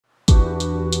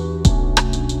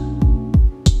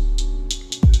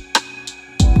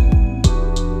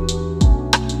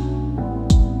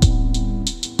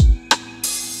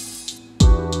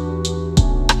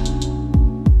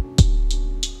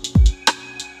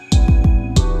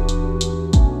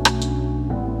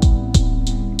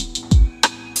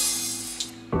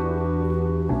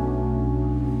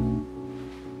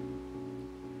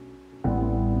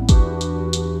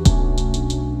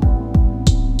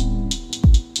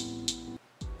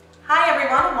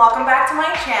everyone, welcome back to my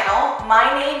channel.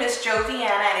 My name is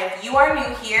Jordana, and if you are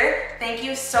new here, thank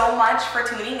you so much for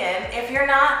tuning in. If you're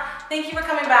not, thank you for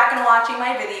coming back and watching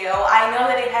my video. I know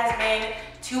that it has been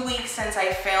 2 weeks since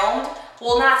I filmed.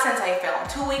 Well, not since I filmed,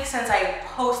 2 weeks since I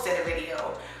posted a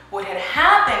video. What had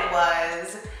happened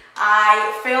was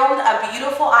I filmed a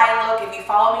beautiful eye look. If you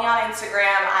follow me on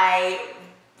Instagram, I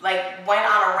went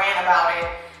on a rant about it.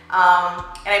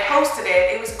 And I posted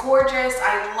it. It was gorgeous.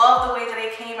 I love the way that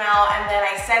it came out, and then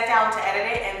I sat down to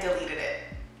edit it and deleted it.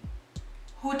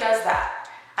 Who does that?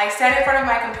 I sat in front of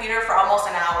my computer for almost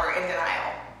an hour in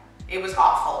denial. It was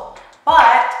awful.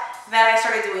 But then I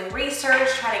started doing research,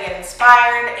 trying to get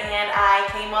inspired, and I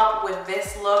came up with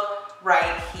this look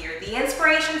right here. The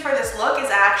inspiration for this look is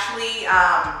actually,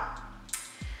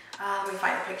 let me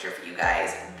find a picture for you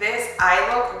guys. This eye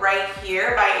look right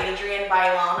here by Adrienne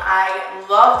Bailon. I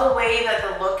love the way that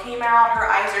the look came out. Her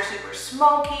eyes are super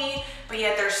smoky, but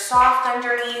yet they're soft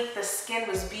underneath. The skin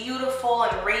was beautiful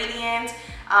and radiant.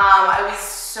 I was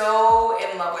so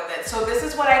in love with it. So this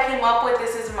is what I came up with.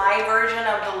 This is my version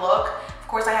of the look. Of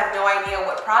course, I have no idea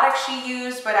what product she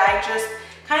used, but I just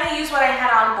kind of used what I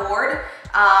had on board.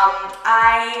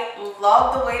 I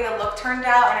love the way the look turned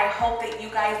out, and I hope that you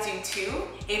guys do too.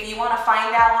 If you want to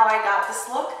find out how I got this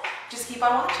look, just keep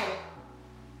on watching.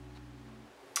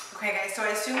 Okay guys, so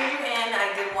I zoomed you in.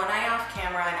 I did one eye off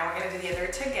camera, and now we're going to do the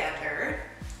other together.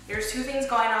 There's two things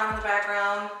going on in the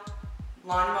background.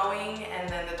 Lawn mowing, and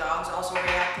then the dog's also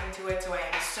reacting to it, so I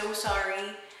am so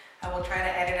sorry. I will try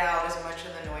to edit out as much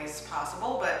of the noise as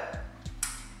possible, but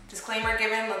disclaimer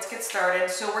given, let's get started.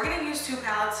 So we're gonna use two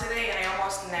palettes today, and I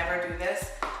almost never do this,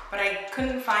 but I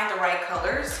couldn't find the right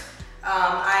colors.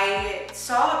 I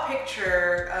saw a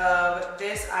picture of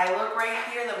this eye look right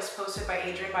here that was posted by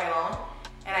Adrienne Bailon,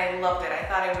 and I loved it. I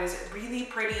thought it was really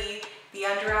pretty. The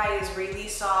under eye is really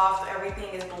soft. Everything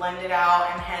is blended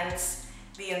out, and hence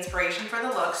the inspiration for the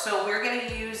look. So we're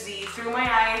gonna use the Through My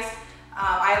Eyes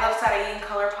ILUVSARAHI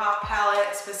Colourpop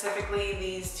palette, specifically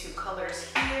these two colors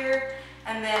here.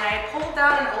 And then I pulled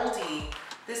out an oldie.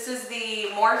 This is the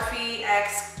Morphe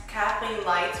x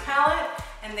Kathleenlights palette,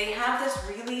 and they have this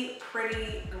really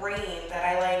pretty green that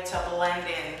I like to blend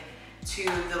in to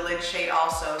the lid shade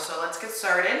also. So let's get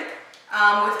started.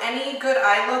 With any good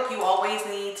eye look, you always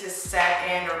need to set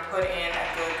in or put in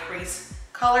a good crease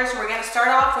color. So we're gonna start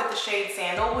off with the shade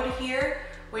Sandalwood here,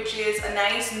 which is a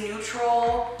nice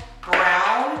neutral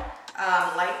brown.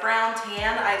 Light brown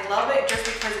tan. I love it just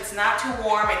because it's not too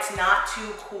warm, it's not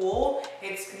too cool,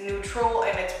 it's neutral,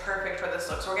 and it's perfect for this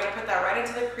look. So we're gonna put that right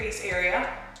into the crease area.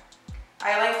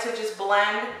 I like to just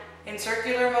blend in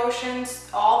circular motions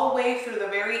all the way through the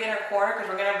very inner corner, because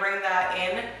we're gonna bring that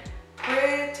in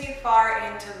pretty far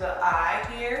into the eye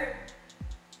here.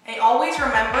 And always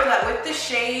remember that with the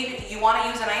shade, you wanna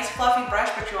use a nice fluffy brush,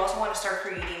 but you also wanna start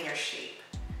creating your shape.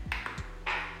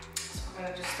 I'm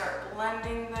gonna just start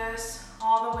blending this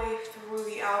all the way through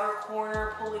the outer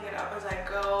corner, pulling it up as I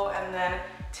go, and then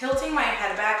tilting my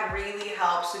head back really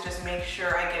helps to just make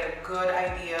sure I get a good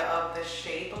idea of the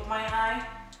shape of my eye.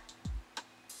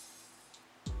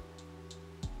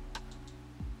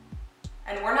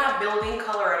 And we're not building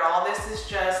color at all. This is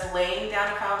just laying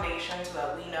down a foundation so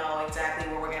that we know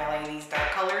exactly where we're gonna lay these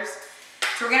dark colors.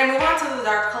 So we're gonna move on to the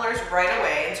dark colors right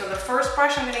away. And so the first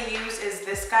brush I'm gonna use is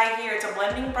this guy here. It's a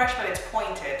blending brush, but it's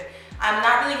pointed. I'm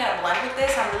not really gonna blend with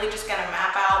this. I'm really just gonna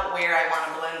map out where I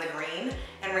wanna blend the green.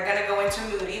 And we're gonna go into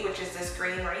Moody, which is this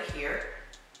green right here.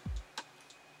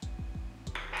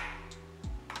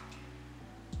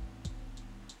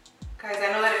 Guys,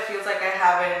 I know that it feels like I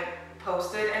haven't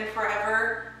posted in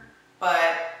forever,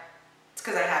 but it's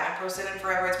because I haven't posted in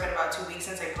forever. It's been about 2 weeks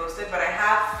since I posted, but I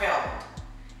have filmed.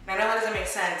 I know that doesn't make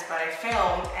sense, but I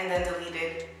filmed and then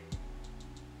deleted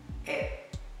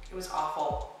it. It was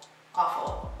awful,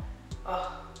 awful.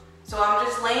 Ugh. So I'm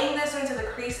just laying this into the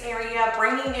crease area,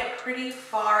 bringing it pretty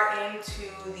far into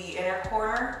the inner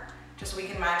corner, just so we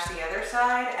can match the other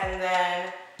side, and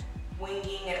then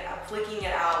winging it up, flicking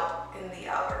it out in the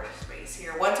outer space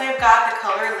here. Once I've got the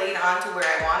color laid onto where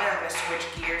I want it, I'm gonna switch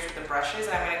gears with the brushes,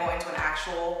 and I'm gonna go into an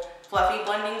actual fluffy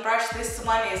blending brush. This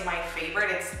one is my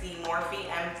favorite. It's the Morphe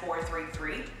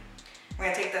M433. I'm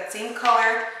gonna take that same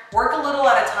color, work a little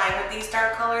at a time with these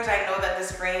dark colors. I know that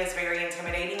this green is very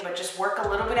intimidating, but just work a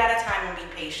little bit at a time and be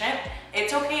patient.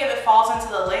 It's okay if it falls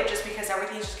into the lid, just because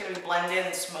everything's just gonna be blended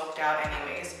and smoked out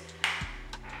anyways.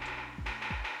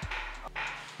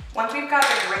 Once we've got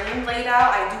the green laid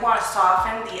out, I do want to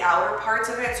soften the outer parts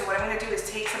of it. So what I'm going to do is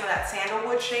take some of that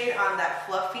sandalwood shade on that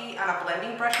fluffy, on a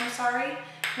blending brush,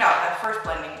 that first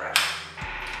blending brush.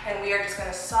 And we are just going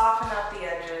to soften up the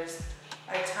edges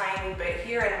a tiny tiny bit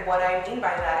here, and what I mean by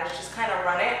that is just kind of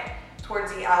run it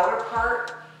towards the outer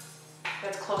part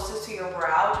that's closest to your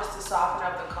brow, just to soften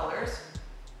up the colors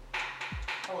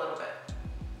a little bit.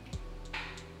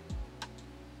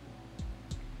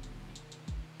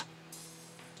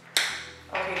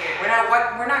 Okay, great.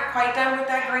 We're not quite done with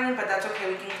that green, but that's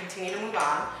okay. We can continue to move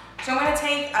on. So I'm going to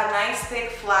take a nice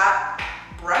thick flat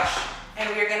brush, and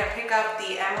we're going to pick up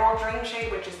the emerald green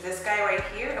shade, which is this guy right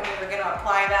here, and we're going to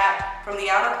apply that from the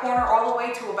outer corner all the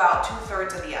way to about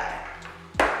 2/3 of the eye.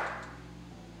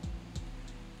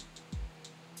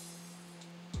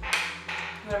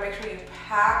 I'm going to make sure you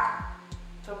pack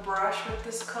the brush with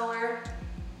this color.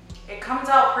 It comes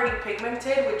out pretty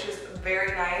pigmented, which is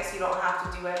very nice. You don't have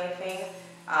to do anything.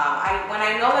 When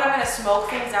I know that I'm going to smoke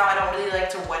things out, I don't really like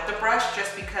to wet the brush,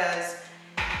 just because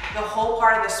the whole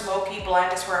part of the smoky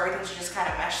blend is where everything should just kind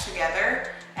of mesh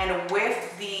together. And with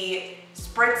the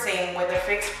spritzing with a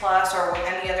Fix Plus or with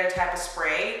any other type of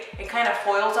spray, it kind of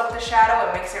foils up the shadow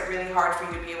and makes it really hard for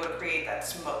you to be able to create that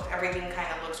smoke. Everything kind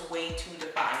of looks way too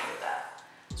defined with that.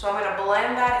 So I'm going to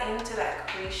blend that into that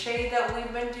crease shade that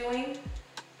we've been doing,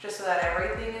 just so that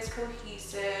everything is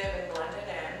cohesive and blended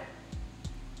in.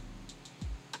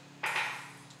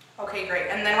 Okay, great.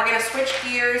 And then we're going to switch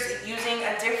gears using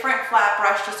a different flat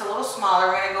brush, just a little smaller.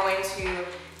 We're going to go into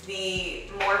the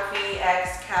Morphe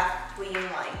X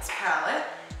Kathleenlights palette.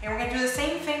 And we're going to do the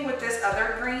same thing with this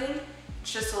other green.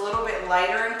 It's just a little bit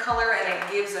lighter in color, and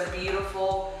it gives a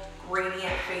beautiful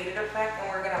gradient faded effect.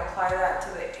 And we're going to apply that to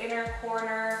the inner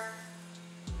corner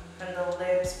and the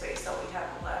lid space that we have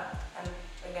left. And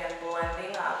again,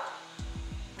 blending up.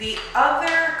 The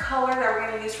other color that we're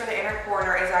going to use for the inner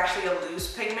corner is actually a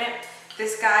loose pigment.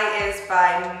 This guy is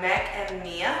by Meg and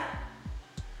Mia,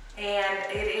 and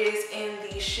it is in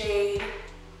the shade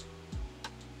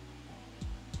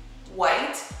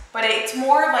White, but it's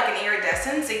more of like an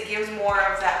iridescence. It gives more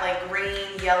of that like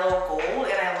green, yellow, gold,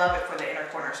 and I love it for the inner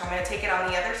corner. So I'm going to take it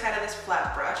on the other side of this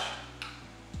flat brush,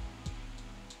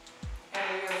 and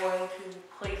we are going to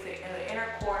place it in the inner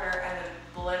corner and then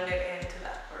blend it into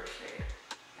that first shade.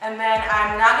 And then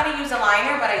I'm not going to use a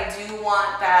liner, but I do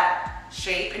want that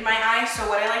shape in my eye. So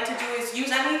what I like to do is use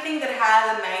anything that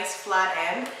has a nice flat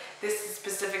end. This is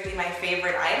specifically my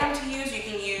favorite item to use. You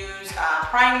can use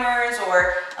primers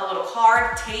or a little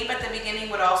card. Tape at the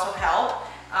beginning would also help.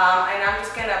 And I'm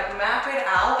just going to map it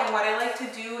out. And what I like to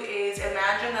do is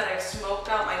imagine that I've smoked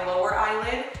out my lower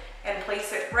eyelid and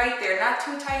place it right there. Not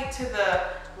too tight to the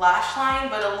lash line,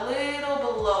 but a little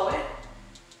below it.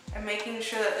 And making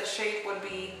sure that the shape would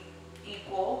be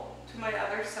equal to my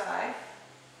other side.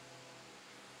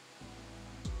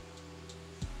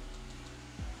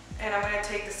 And I'm going to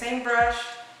take the same brush,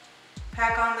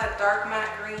 pack on that dark matte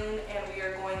green, and we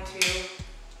are going to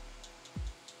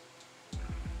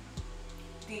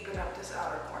deepen up this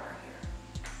outer corner here.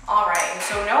 Alright, and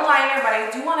so no liner, but I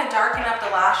do want to darken up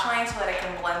the lash line so that I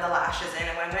can blend the lashes in.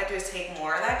 And what I'm going to do is take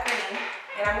more of that green,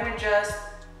 and I'm going to just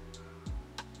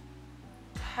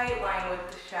tight line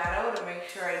with the shadow to make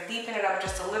sure I deepen it up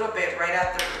just a little bit right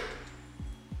at the root.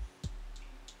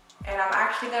 And I'm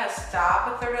actually going to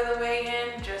stop 1/3 of the way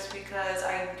in, just because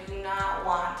I do not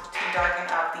want to darken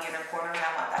up the inner corners.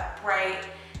 I want that bright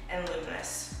and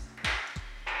luminous.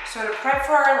 So to prep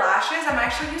for our lashes, I'm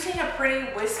actually using a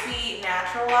pretty wispy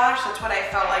natural lash. That's what I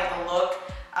felt like the look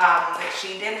that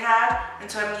she did have. And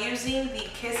so I'm using the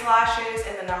Kiss lashes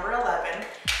in the number 11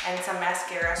 and some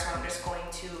mascara. So I'm just going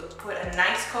to put a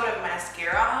nice coat of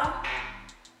mascara on.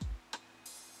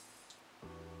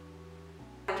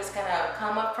 I'm just gonna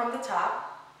come up from the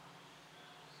top,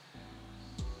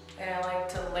 and I like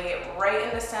to lay it right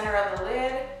in the center of the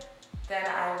lid. Then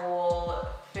I will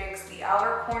fix the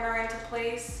outer corner into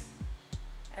place,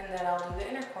 and then I'll do the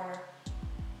inner corner.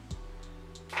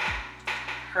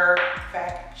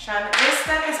 Perfection. This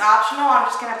step is optional. I'm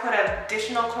just gonna put an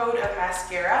additional coat of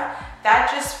mascara. That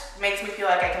just makes me feel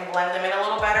like I can blend them in a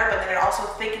little better, but then it also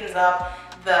thickens up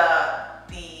the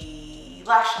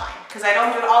lash line, because I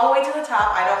don't do it all the way to the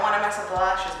top. I don't want to mess up the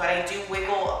lashes, but I do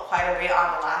wiggle quite a bit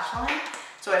on the lash line,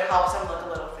 so it helps them look a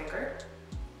little thicker.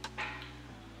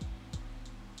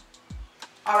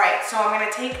 Alright, so I'm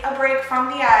going to take a break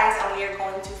from the eyes, and we are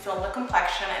going to film the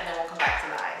complexion, and then we'll come back to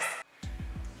the eyes.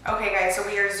 Okay guys, so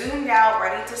we are zoomed out,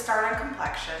 ready to start on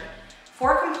complexion.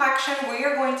 For complexion, we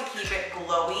are going to keep it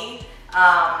glowy.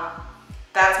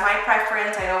 That's my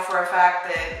preference. I know for a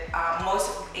fact that most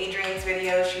of Adrienne's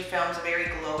videos, she films a very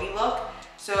glowy look.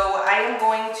 So I am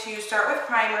going to start with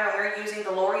primer, and we're using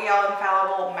the L'Oreal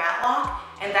Infallible Matte Lock,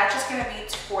 and that's just going to be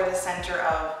for the center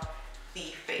of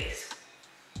the face.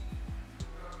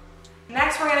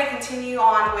 Next, we're going to continue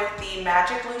on with the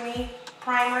Magic Lumi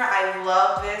primer. I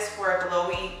love this for a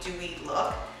glowy, dewy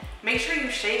look. Make sure you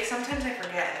shake. Sometimes I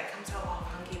forget and it comes out all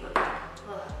funky looking.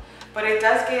 Ugh. But it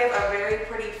does give a very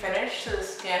pretty finish to the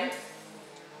skin.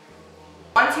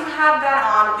 Once you have that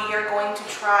on, we are going to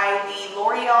try the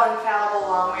L'Oreal Infallible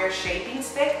Longwear Shaping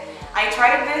Stick. I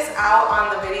tried this out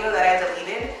on the video that I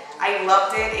deleted. I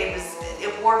loved it.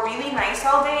 It wore really nice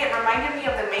all day. It reminded me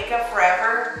of the Makeup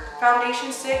Forever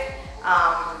foundation stick,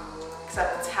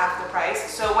 except it's half the price.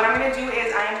 So what I'm going to do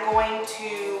is I am going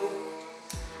to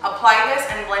apply this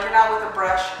and blend it out with a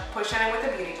brush, push it in with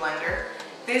a beauty blender.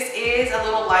 This is a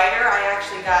little lighter. I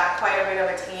actually got quite a bit of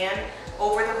a tan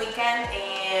over the weekend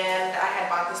and I had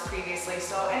bought this previously.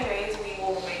 So anyways, we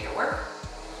will make it work.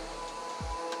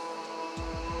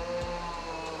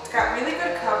 It's got really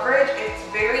good coverage. It's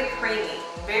very creamy,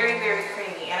 very, very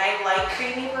creamy. And I like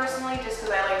creamy personally just because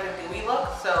I like the dewy look.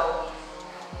 So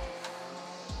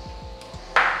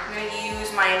I'm going to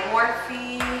use my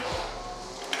Morphe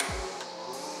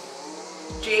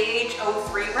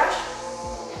JH03 brush.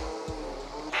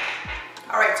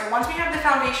 Alright, so once we have the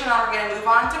foundation on, we're going to move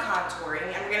on to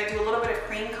contouring. And we're going to do a little bit of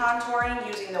cream contouring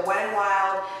using the Wet n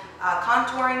Wild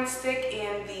contouring stick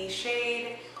in the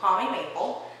shade Call Me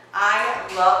Maple. I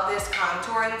love this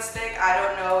contouring stick. I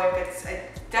don't know if it's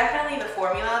definitely the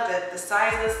formula, the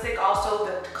size of the stick, also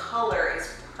the color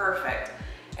is perfect.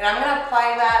 And I'm going to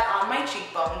apply that on my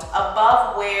cheekbones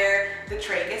above where the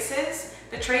tragus is.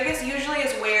 The tragus usually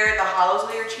is where the hollows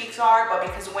of your cheeks are, but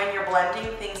because when you're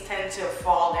blending, things tend to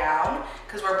fall down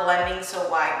because we're blending so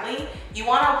widely. You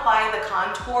want to apply the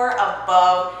contour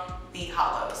above the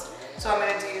hollows. So I'm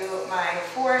going to do my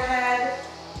forehead,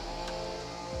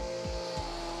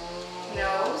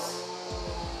 nose.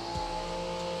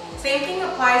 Same thing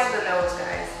applies to the nose,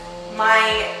 guys.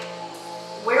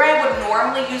 Where I would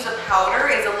normally use a powder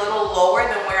is a little lower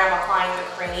than where I'm applying the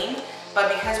cream. But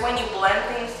because when you blend,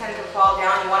 things tend to fall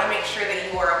down, you want to make sure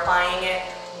that you are applying it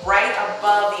right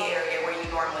above the area where you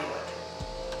normally would.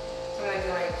 So I'm going to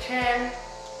do my chin,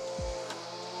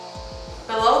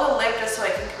 below the lip just so I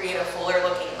can create a fuller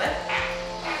looking lip.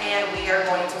 And we are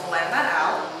going to blend that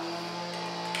out.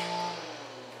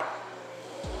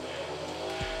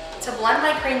 To blend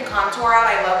my cream contour out,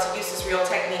 I love to use this Real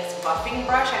Techniques buffing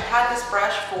brush. I've had this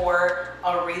brush for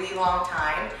a really long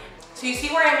time. So you see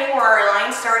where I mean, where our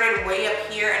line started way up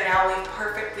here and now we've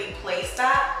perfectly placed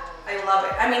that? I love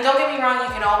it. I mean, don't get me wrong,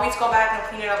 you can always go back and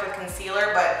clean it up with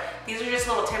concealer, but these are just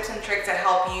little tips and tricks that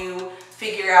help you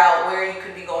figure out where you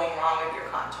could be going wrong with your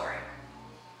contouring.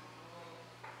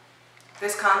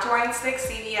 This contouring stick,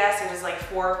 CVS, it was like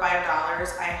 $4 or $5.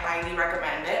 I highly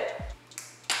recommend it.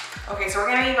 Okay, so we're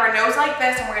gonna leave our nose like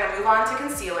this and we're gonna move on to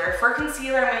concealer. For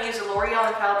concealer, I'm gonna use the L'Oreal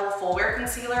Infallible Full Wear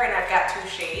Concealer and I've got 2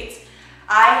 shades.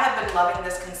 I have been loving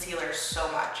this concealer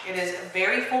so much. It is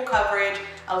very full coverage.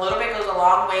 A little bit goes a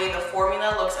long way. The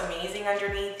formula looks amazing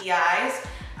underneath the eyes.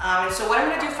 And so what I'm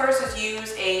gonna do first is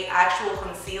use a actual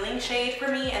concealing shade for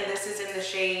me, and this is in the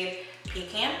shade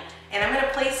Pecan. And I'm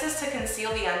gonna place this to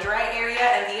conceal the under eye area,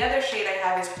 and the other shade I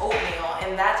have is Oatmeal,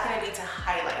 and that's gonna be to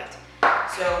highlight.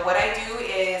 So what I do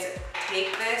is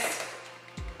take this,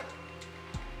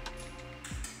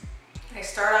 I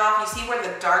start off, you see where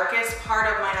the darkest part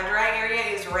of my under eye area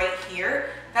is right here.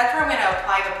 That's where I'm gonna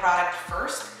apply the product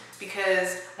first,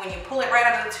 because when you pull it right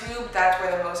out of the tube, that's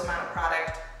where the most amount of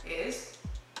product is.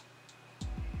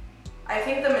 I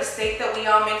think the mistake that we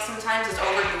all make sometimes is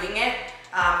overdoing it.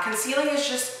 Concealing is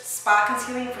just spot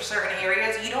concealing for certain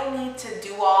areas. You don't need to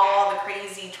do all the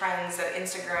crazy trends that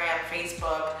Instagram,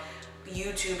 Facebook,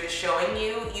 YouTube is showing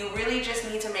you. You really just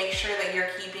need to make sure that you're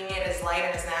keeping it as light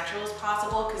and as natural as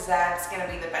possible, because that's going to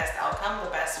be the best outcome,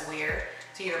 the best wear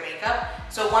to your makeup.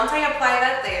 So once I apply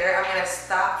that there, I'm going to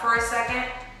stop for a second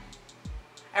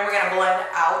and we're going to blend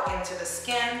out into the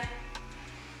skin.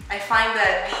 I find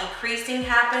that the creasing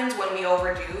happens when we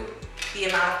overdo the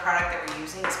amount of product that we're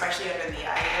using, especially under the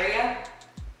eye area.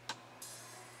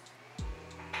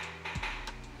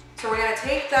 So we're going to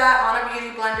take that on a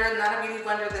beauty blender, not a beauty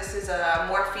blender, this is a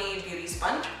Morphe beauty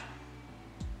sponge.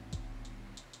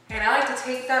 And I like to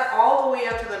take that all the way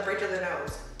up to the bridge of the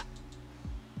nose,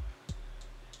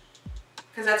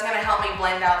 because that's going to help me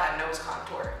blend out that nose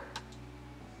contour.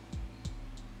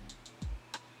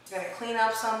 I'm going to clean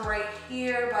up some right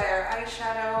here by our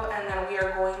eyeshadow, and then we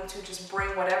are going to just bring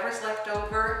whatever's left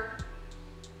over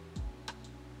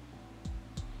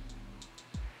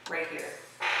right here.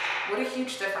 What a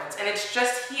huge difference. And it's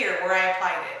just here where I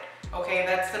applied it. Okay,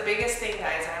 that's the biggest thing,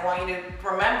 guys. And I want you to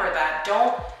remember that.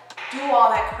 Don't do all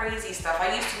that crazy stuff.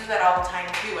 I used to do that all the time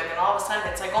too. And then all of a sudden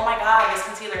it's like, oh my God, this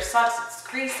concealer sucks. It's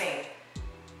creasing.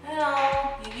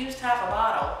 No, you used half a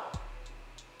bottle.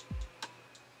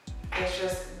 is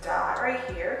just dot right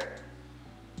here.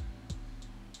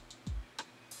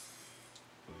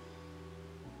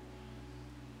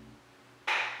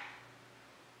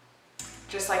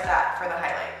 Just like that for the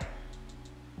highlight.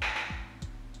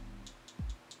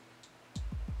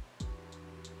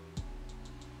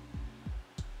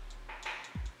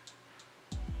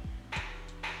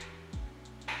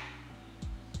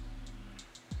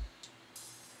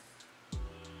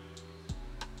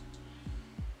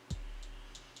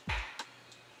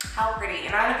 How pretty.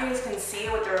 And I don't know if you guys can see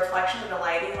it with the reflection of the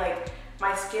lighting, like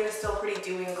my skin is still pretty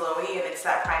dewy and glowy, and it's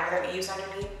that primer that we use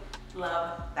underneath.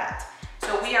 Love that.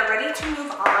 So we are ready to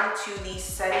move on to the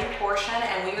setting portion,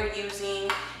 and we are using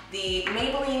the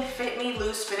Maybelline Fit Me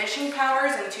Loose Finishing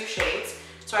Powders in 2 shades.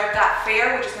 So I've got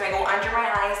Fair, which is gonna go under my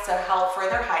eyes to help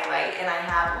further highlight, and I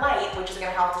have Light, which is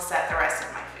gonna help to set the rest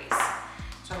of my face.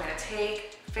 So I'm gonna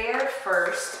take Fair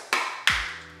first.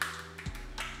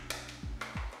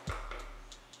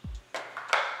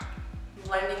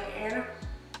 Blending in.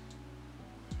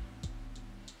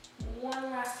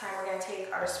 One last time, we're gonna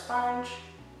take our sponge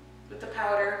with the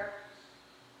powder.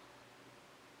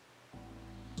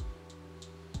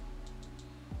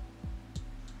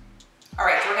 All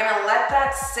right, so we're gonna let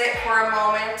that sit for a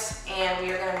moment, and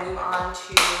we are gonna move on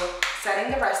to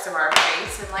setting the rest of our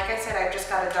face. And like I said, I've just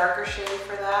got a darker shade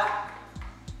for that.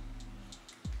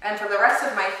 And for the rest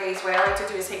of my face, what I like to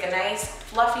do is take a nice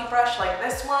fluffy brush like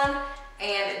this one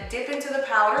and dip into the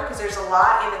powder, because there's a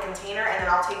lot in the container, and then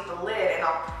I'll take the lid and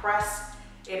I'll press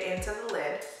it into the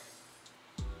lid.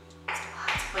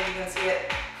 Like you can see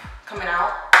it coming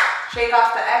out. Shake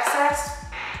off the excess.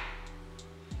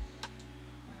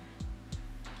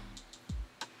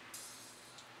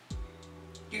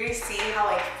 You guys see how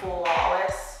like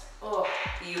flawless? Oh,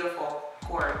 beautiful,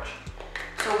 gorge.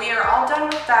 So we are all done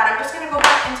with that. I'm just gonna go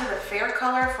back into the Fair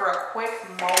color for a quick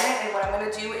moment, and what I'm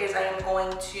gonna do is I am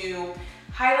going to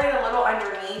highlight a little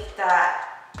underneath that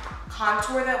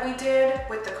contour that we did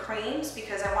with the creams,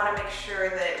 because I wanna make sure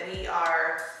that we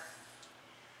are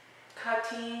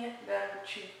cutting the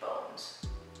cheekbones.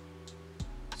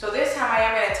 So this time I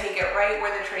am gonna take it right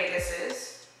where the tragus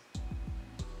is.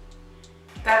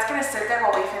 That's gonna sit there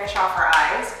while we finish off our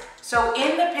eyes. So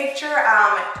in the picture,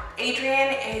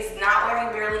 Adrienne is not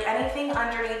wearing barely anything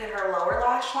underneath in her lower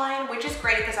lash line, which is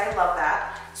great because I love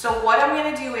that. So what I'm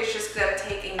gonna do is just gonna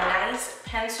take a nice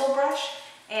pencil brush,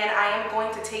 and I am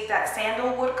going to take that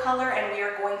sandalwood color, and we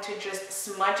are going to just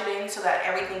smudge it in so that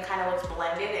everything kind of looks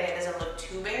blended and it doesn't look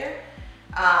too bare.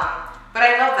 But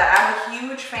I love that. I'm a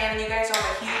huge fan, and you guys know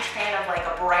I'm a huge fan of like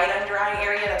a bright under eye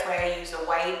area. That's why I use the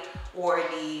white or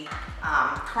the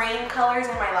cream colors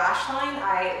in my lash line.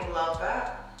 I love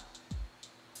that.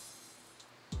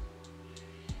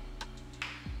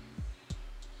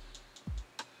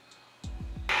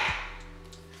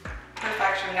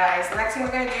 Perfection, guys. The next thing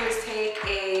we're gonna do is take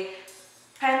a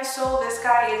pencil. This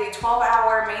guy is a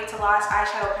 12-hour made to last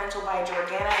eyeshadow pencil by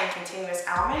Jordana in Continuous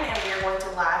Almond, and we are going to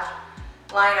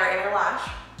line our inner lash.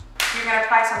 You're gonna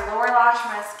apply some lower lash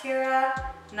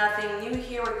mascara. Nothing new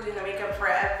here. We're doing the Makeup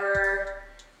Forever.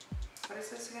 What is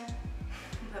this again?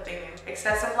 Nothing new.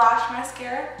 Excessive Lash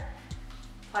Mascara.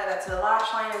 Apply that to the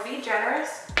lash line and be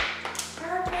generous.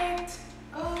 Perfect.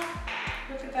 Oh,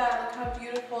 look at that. Look how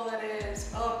beautiful that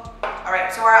is. Oh. All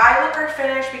right, so our eye look are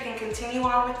finished. We can continue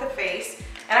on with the face.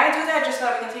 And I do that just so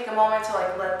that we can take a moment to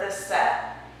like let this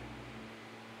set.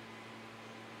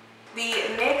 The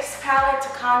NYX palette to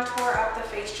contour up the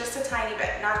face just a tiny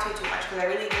bit, not too much, because I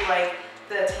really do like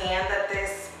the tan that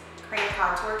this cream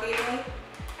contour gave me.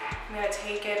 I'm gonna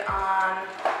take it on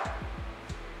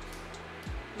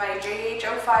my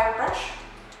JH05 brush.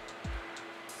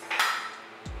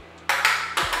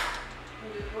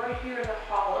 And just right here in the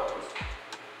hollows.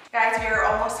 Guys, we are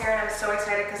almost there, and I'm so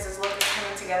excited because this look is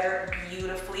coming together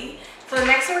beautifully. So the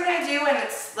next thing we're gonna do, and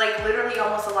it's like literally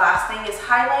almost the last thing, is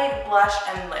highlight, blush,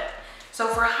 and lip. So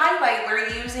for highlight, we're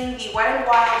using the Wet n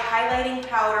Wild highlighting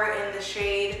powder in the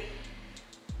shade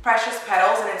Precious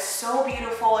Petals, and it's so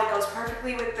beautiful. It goes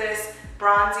perfectly with this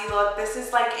bronzy look. This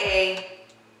is like a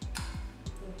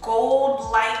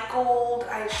gold, light gold.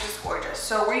 It's just gorgeous.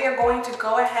 So we are going to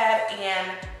go ahead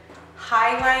and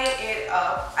highlight it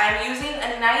up. I'm using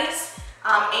a nice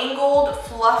angled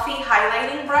fluffy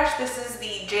highlighting brush. This is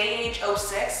the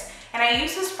JH06, and I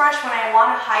use this brush when I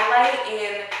want to highlight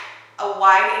in a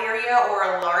wide area or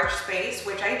a large space,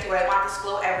 which I do. I want this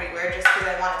glow everywhere just because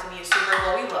I want it to be a super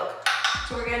glowy look.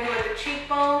 So we're gonna do it with the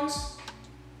cheekbones.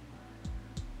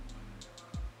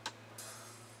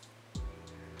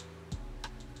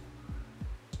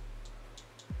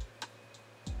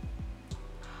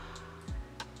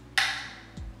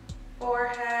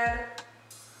 Forehead.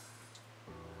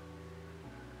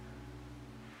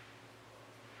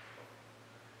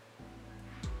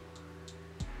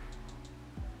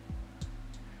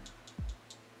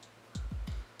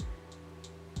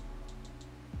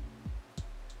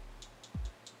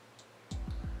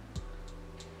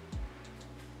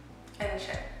 and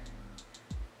chin.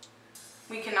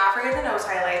 We cannot forget the nose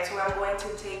highlight, so I'm going to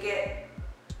take it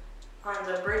on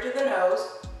the bridge of the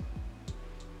nose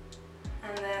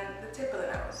and then the tip of the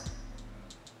nose.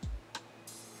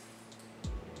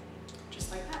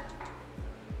 Just like that.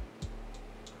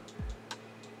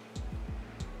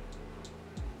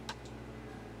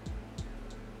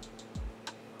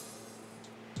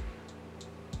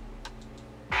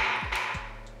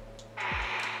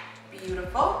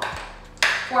 Beautiful.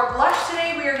 For blush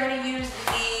today, we are going to use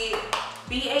the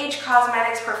BH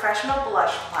Cosmetics Professional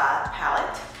Blush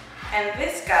Palette. And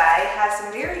this guy has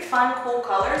some very fun, cool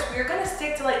colors. We are going to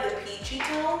stick to like the peachy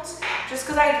tones, just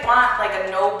because I want like a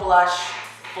no blush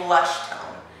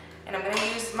tone. And I'm going to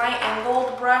use my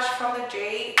angled brush from the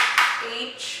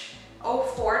JH04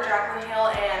 Jaclyn Hill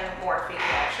and Morphe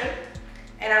collection.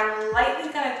 And I'm lightly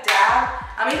going to dab.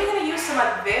 I'm even going to use some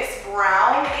of this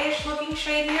brown-ish looking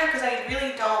shade here because I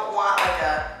really don't want like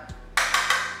a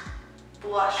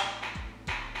blush,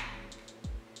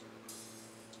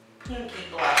 pinky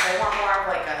blush. I want more of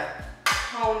like a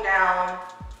toned down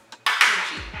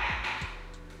peachy.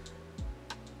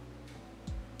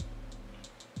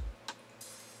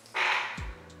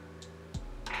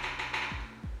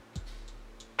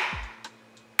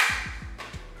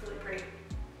 Really pretty.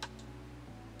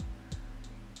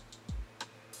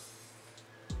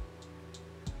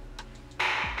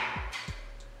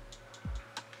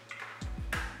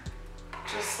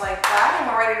 Just like that, and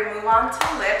we're ready to move on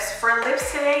to lips. For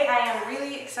lips today, I am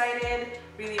really excited,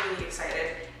 really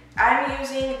excited. I'm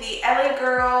using the LA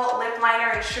Girl lip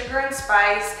liner in Sugar and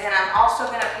Spice, and I'm also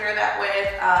gonna pair that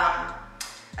with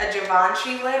a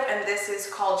Givenchy lip, and this is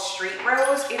called Street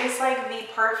Rose. It is like the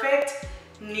perfect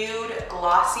nude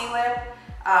glossy lip.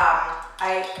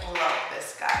 I love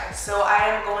this guy. So I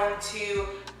am going to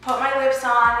put my lips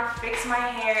on, fix my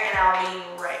hair, and I'll be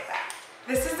right back.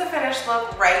 This is the finished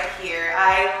look right here.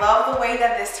 I love the way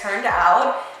that this turned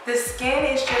out. The skin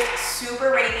is just super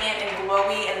radiant and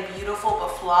glowy and beautiful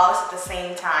but flawless at the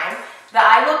same time. The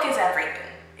eye look is everything.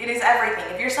 It is everything.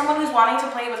 If you're someone who's wanting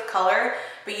to play with color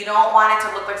but you don't want it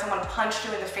to look like someone punched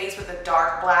you in the face with a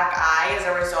dark black eye as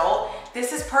a result,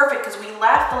 this is perfect because we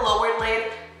left the lower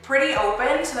lid pretty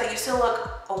open so that you still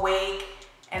look awake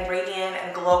and radiant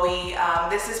and glowy.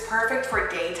 This is perfect for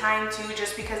daytime too,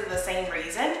 just because of the same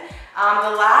reason.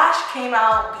 The lash came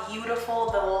out beautiful,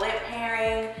 the lip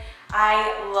pairing.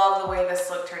 I love the way this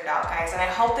look turned out, guys, and I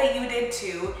hope that you did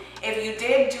too. If you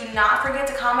did, do not forget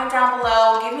to comment down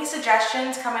below. Give me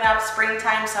suggestions coming up,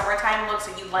 springtime, summertime looks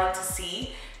that you'd like to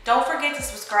see. Don't forget to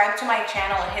subscribe to my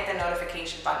channel and hit the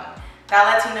notification button. That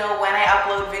lets you know when I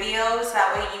upload videos.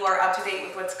 That way you are up to date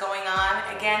with what's going on.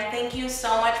 Again, thank you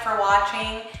so much for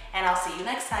watching, and I'll see you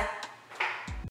next time.